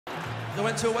I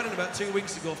went to a wedding about 2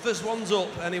 weeks ago. First one's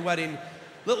up, any wedding.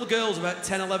 Little girls, about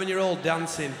 10, 11-year-old,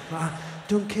 dancing. I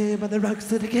don't care about the rags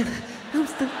that I get. I'm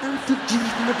still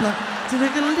juiced in the blood. So I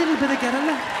get a little bit of get a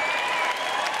lot.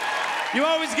 You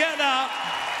always get that.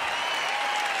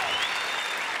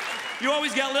 You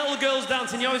always get little girls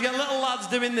dancing. You always get little lads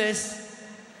doing this.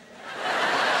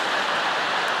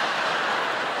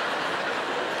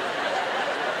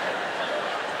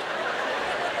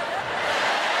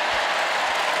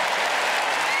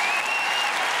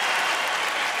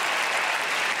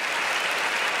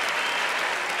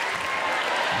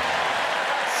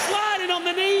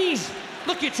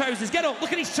 Look at your trousers, get up,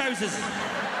 look at his trousers.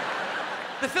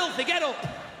 They're filthy, get up.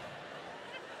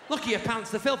 Look at your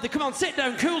pants, they're filthy. Come on, sit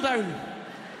down, cool down.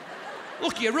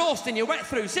 Look at you roasting, you're wet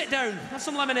through, sit down, have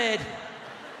some lemonade.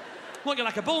 Looking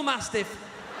like a bull mastiff.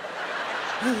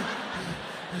 I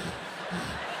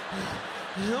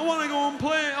want to go and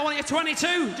play, I want you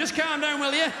 22. Just calm down,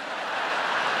 will you?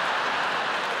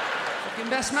 Fucking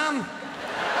best man.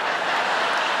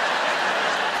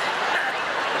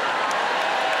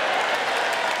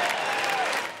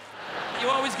 You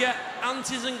always get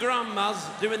aunties and grandmas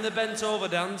doing the bent over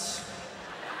dance.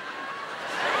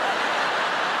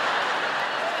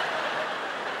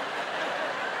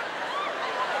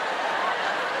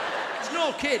 There's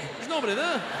no kid, there's nobody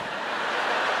there.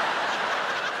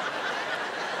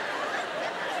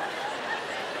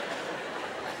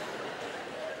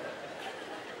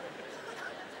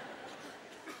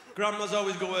 Grandmas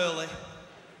always go early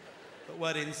at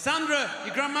weddings. Sandra,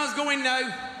 your grandma's going now.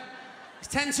 It's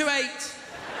 10 to 8.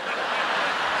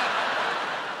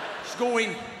 She's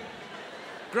going.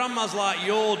 Grandma's like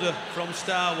Yoda from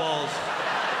Star Wars.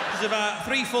 She's about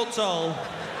 3 foot tall,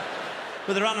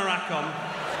 with her anorak on.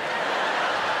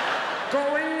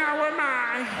 Going now am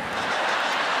I.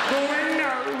 Going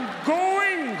now.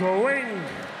 Going.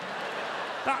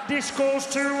 That disco's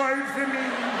too loud for me.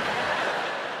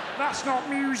 That's not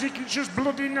music, it's just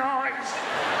bloody noise.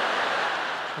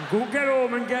 Go get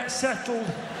home and get settled.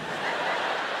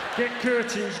 Get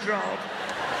curtains drawn.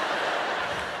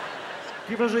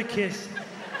 Give us a kiss.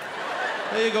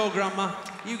 There you go, Grandma.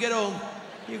 You get home.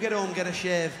 You get home, get a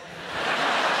shave.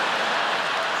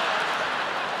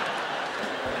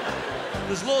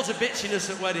 There's loads of bitchiness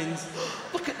at weddings.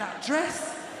 Look at that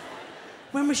dress.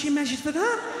 When was she measured for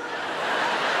that?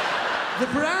 The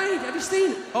bride, have you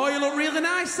seen? Oh, you look really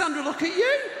nice, Sandra. Look at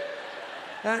you.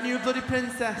 Aren't you a bloody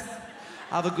princess?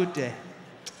 Have a good day.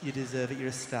 You deserve it. You're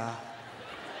a star.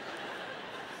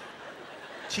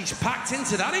 She's packed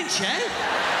into that, isn't she?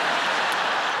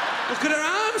 Look at her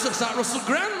arms, looks like Russell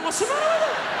Grant. What's the matter with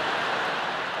her?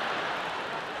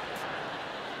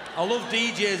 I love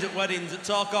DJs at weddings that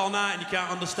talk all night and you can't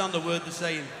understand a word they're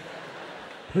saying.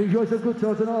 Hey, you guys have a good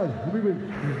time tonight?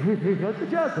 What's the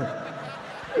chance?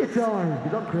 It's time,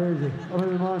 because I'm crazy. I'm going to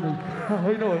remind me. I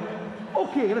know it.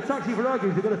 Okay, got a taxi for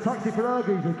Argies. They've got a taxi for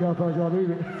Argies in car park, I'll leave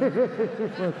it.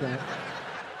 Okay.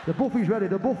 The buffet's ready,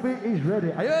 the buffet is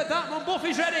ready. I heard that one,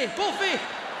 Buffy's ready. Buffy!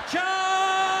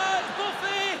 Charge!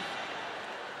 Buffy!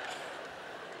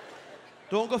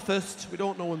 Don't go first, we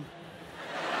don't know him.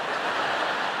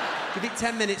 Give it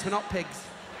 10 minutes, we're not pigs.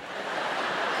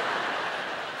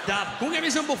 Dad, go and get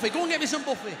me some Buffy, go and get me some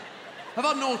Buffy. I've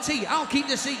had no tea, I'll keep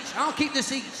the seats, I'll keep the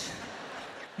seats.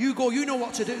 You go, you know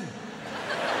what to do.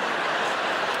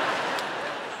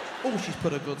 Oh, she's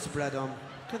put a good spread on.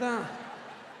 Look at that.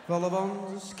 Vol au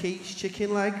vents, quiche,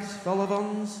 chicken legs, vol au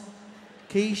vents,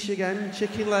 quiche again,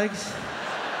 chicken legs,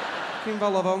 fucking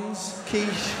vol au vents,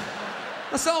 quiche.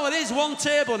 That's all it is, one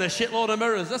table and a shitload of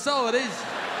mirrors, that's all it is.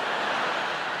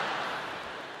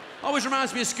 Always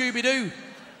reminds me of Scooby-Doo.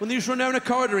 When they used to run down a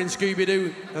corridor in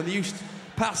Scooby-Doo and they used to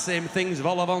pass same things,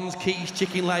 vol au vents, quiche,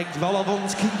 chicken legs, vol au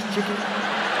vents, quiche, chicken legs.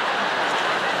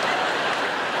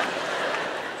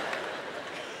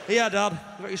 Yeah, Dad,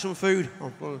 I got you some food.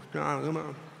 Oh, come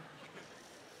on.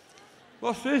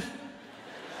 What's this?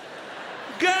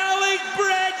 Garlic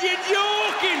bread, you're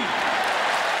joking!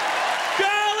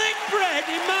 Garlic bread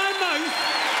in my mouth?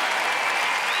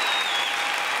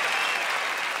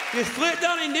 You slipped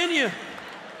that in, didn't you?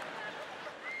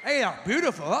 Hey, that's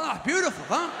beautiful, that's beautiful,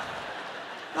 that.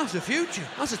 That's the future,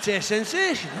 that's a taste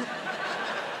sensation.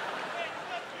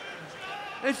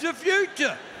 It's the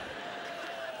future.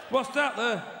 What's that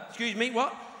there? Excuse me,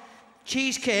 what?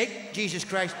 Cheesecake? Jesus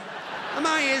Christ. Are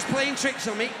my ears playing tricks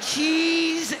on me?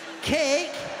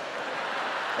 Cheesecake?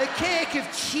 A cake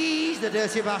of cheese, the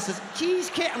dirty bastards.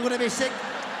 Cheesecake, I'm gonna be sick.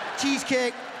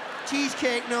 Cheesecake,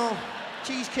 cheesecake, no.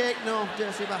 Cheesecake, no,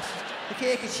 dirty bastards. A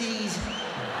cake of cheese.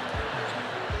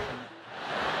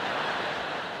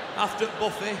 After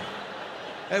Buffy,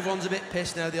 Everyone's a bit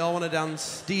pissed now, they all want to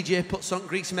dance. DJ puts on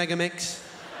Grease Mega Mix.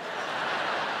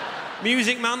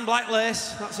 Music Man, Black Lace,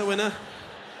 that's a winner.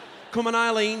 Come on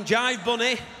Eileen, Jive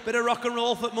Bunny, bit of rock and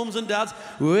roll for mums and dads.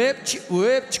 Whip,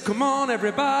 come on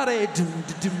everybody.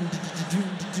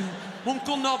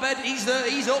 Uncle Knobhead, he's there,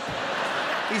 he's up.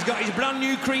 He's got his brand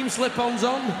new cream slip-ons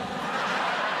on.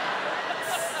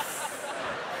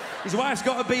 His wife's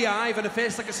got a beehive and a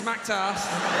face like a smacked arse.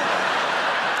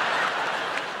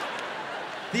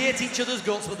 They hate each other's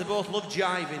guts, but they both love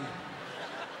jiving.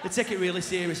 They take it really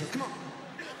seriously. Come on.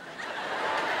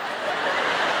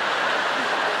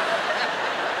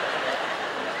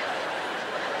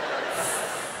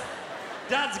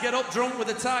 Dads get up drunk with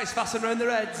the ties fastened around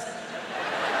their heads.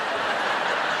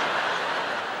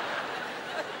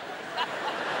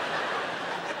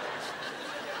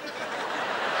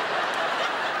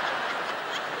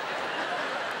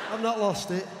 I've not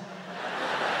lost it.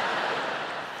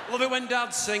 Love it when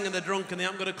dads sing and they're drunk and they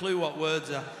haven't got a clue what words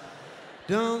are.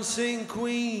 Dancing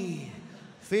Queen,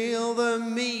 feel the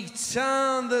meat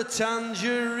and the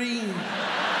tangerine.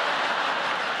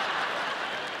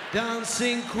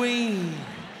 Dancing Queen,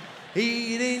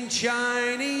 eating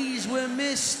Chinese with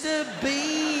Mr.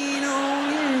 Bean, oh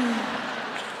yeah.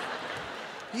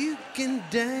 You can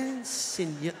dance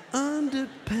in your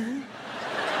underpants.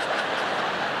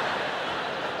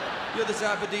 The other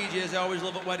type of DJs I always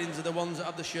love at weddings are the ones that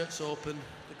have the shirts open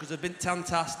because they've been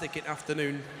fantastic in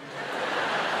afternoon.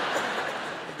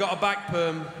 They've got a back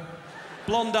perm,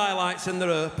 blonde highlights in their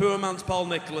hair, poor man's Paul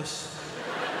Nicholas.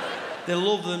 They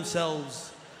love themselves.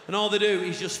 And all they do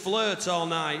is just flirt all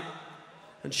night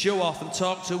and show off and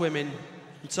talk to women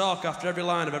and talk after every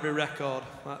line of every record,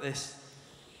 like this.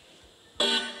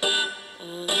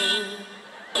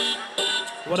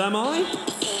 What am I?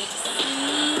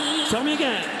 Tell me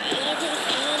again.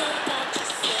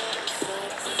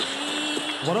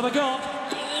 What have I got?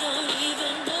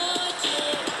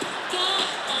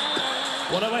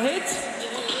 What have I hit?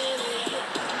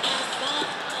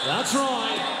 That's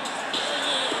right.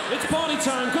 It's party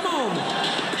time, come on.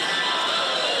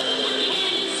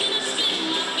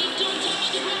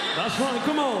 That's right,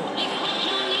 come on.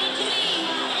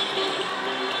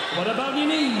 What about your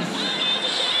knees?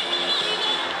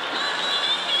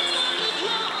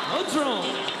 A drum.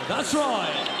 That's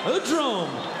right, a drum.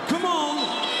 Come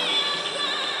on.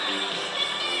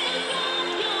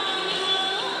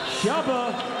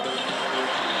 Shabba.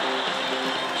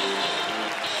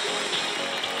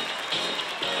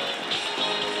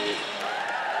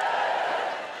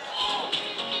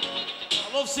 I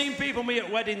love seeing people me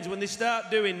at weddings when they start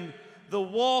doing the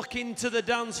walk into the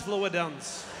dance floor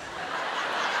dance.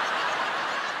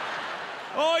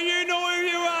 Oh, you know who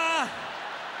you are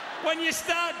when you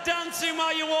start dancing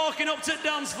while you're walking up to the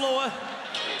dance floor.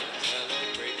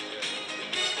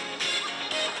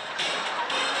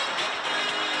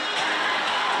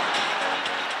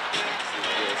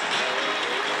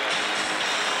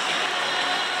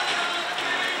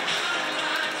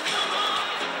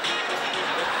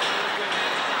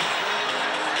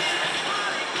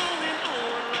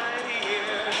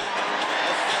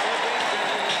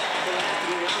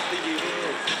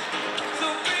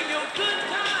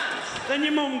 Then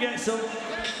your mum gets up.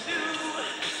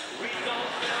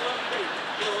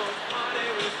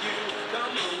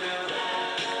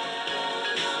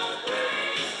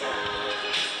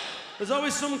 There's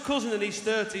always some cousin in his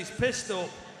 30s, pissed up,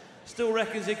 still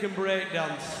reckons he can break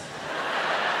dance.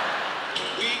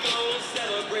 We go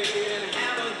celebrate and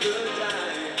have a good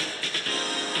time.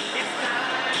 It's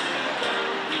time to come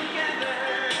together.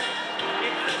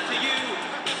 It's up to you.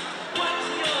 What's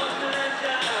your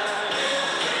pleasure?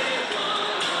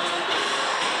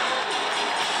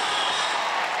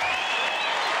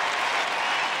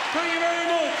 Thank you very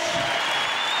much.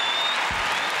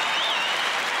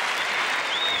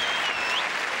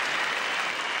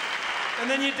 And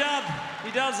then your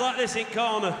dad's like this in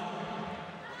corner.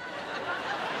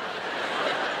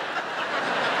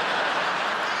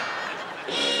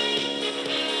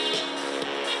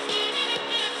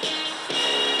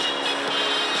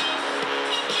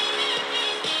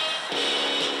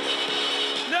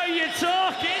 Now you're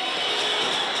talking.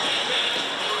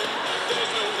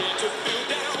 There's no need to feel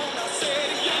down. I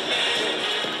said, young man,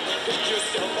 pick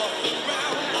yourself off the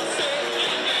ground. I said,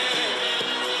 young man,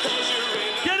 'cause you're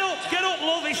in Get up,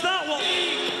 love, it's that one.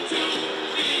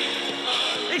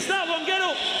 It's that one, get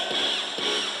up.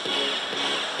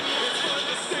 it's fun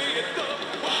to say it the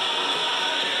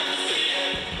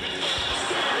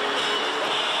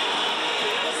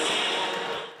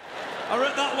I were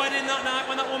at that wedding that night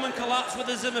when that woman collapsed with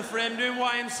a Zimmer frame doing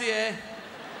YMCA.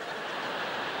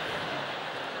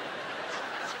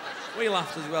 We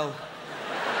laughed as well.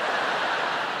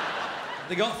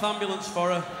 They got thambulance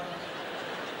for her.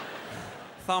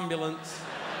 Thambulance.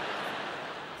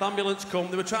 Thambulance come.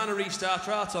 They were trying to restart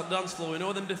her out on the dance floor. You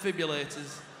know them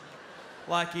defibrillators?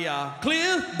 Like you are.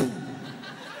 Clear.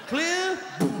 Clear.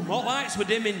 All lights were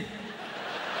dimming.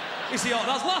 You see, oh,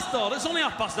 that's last order. It's only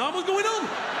 9:30. What's going on?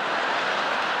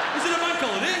 Is it a bank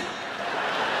holiday?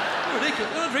 Oh,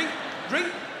 ridiculous. No, drink.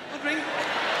 Drink. No, drink.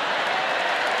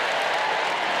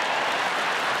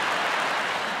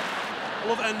 I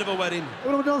love the end of a wedding.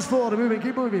 We're on the dance floor, they're moving,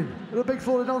 keep moving. We're on the big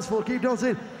floor of the dance floor, keep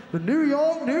dancing. The New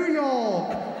York, New York.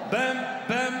 Bam,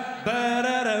 bam,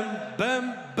 ba-da-dum,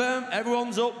 bam, bam.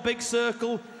 Everyone's up, big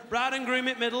circle. Bride and groom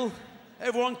in middle.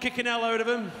 Everyone kicking hell out of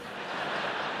them.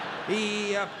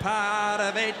 Be a part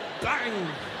of it. Bang!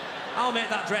 I'll make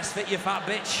that dress fit, you fat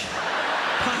bitch.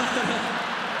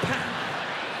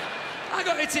 I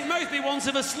got hit in mouth me once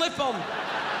of a slip-on.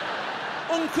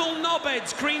 Uncle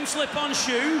Knobhead's cream slip-on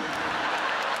shoe.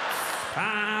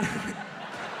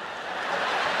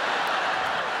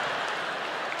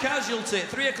 Casualty,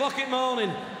 3 o'clock in the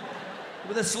morning,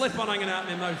 with a slip-on hanging out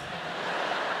of my mouth.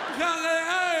 I can't get it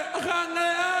out! I can't get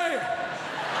it out!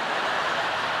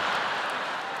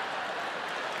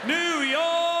 New York!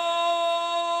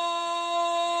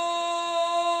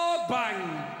 Bang!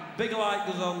 Big light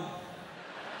goes on.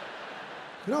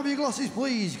 Can I have your glasses,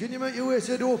 please? Can you make your way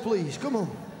to the door, please? Come on.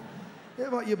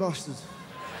 Get back, you bastards.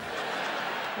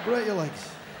 I'll break your legs.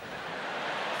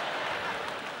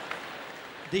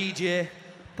 DJ.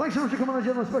 Thanks so much for coming on,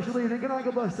 gentlemen. Special evening. Good night,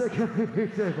 God bless. Take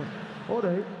care. All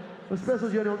day. A special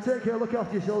journey. Take care. Look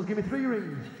after yourselves. Give me 3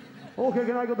 rings. Okay,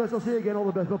 good night, God bless. I'll see you again. All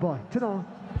the best. Bye-bye. Ta-da.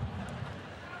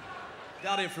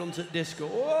 Dad in front at disco.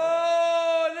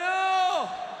 Oh, no!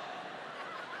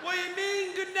 What do you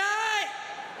mean, good night?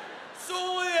 So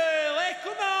early.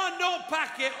 Come on, don't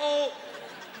pack it up.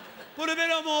 Put a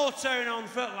bit of Motown on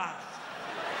for last.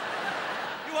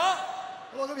 You what?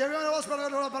 Look, have you ever else been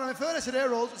on my furnace today,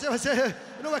 Rose? I say,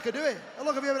 you know I could do it.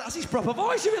 Look, have you ever... That's his proper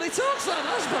voice. He really talks like that.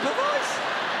 That's his proper voice.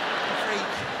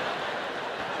 Freak.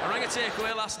 I rang a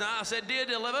takeaway last night. I said, do you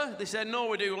deliver? They said, no,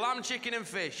 we do lamb, chicken and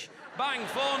fish. Bang,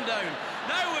 phone down.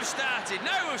 Now we've started.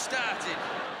 Now we've started.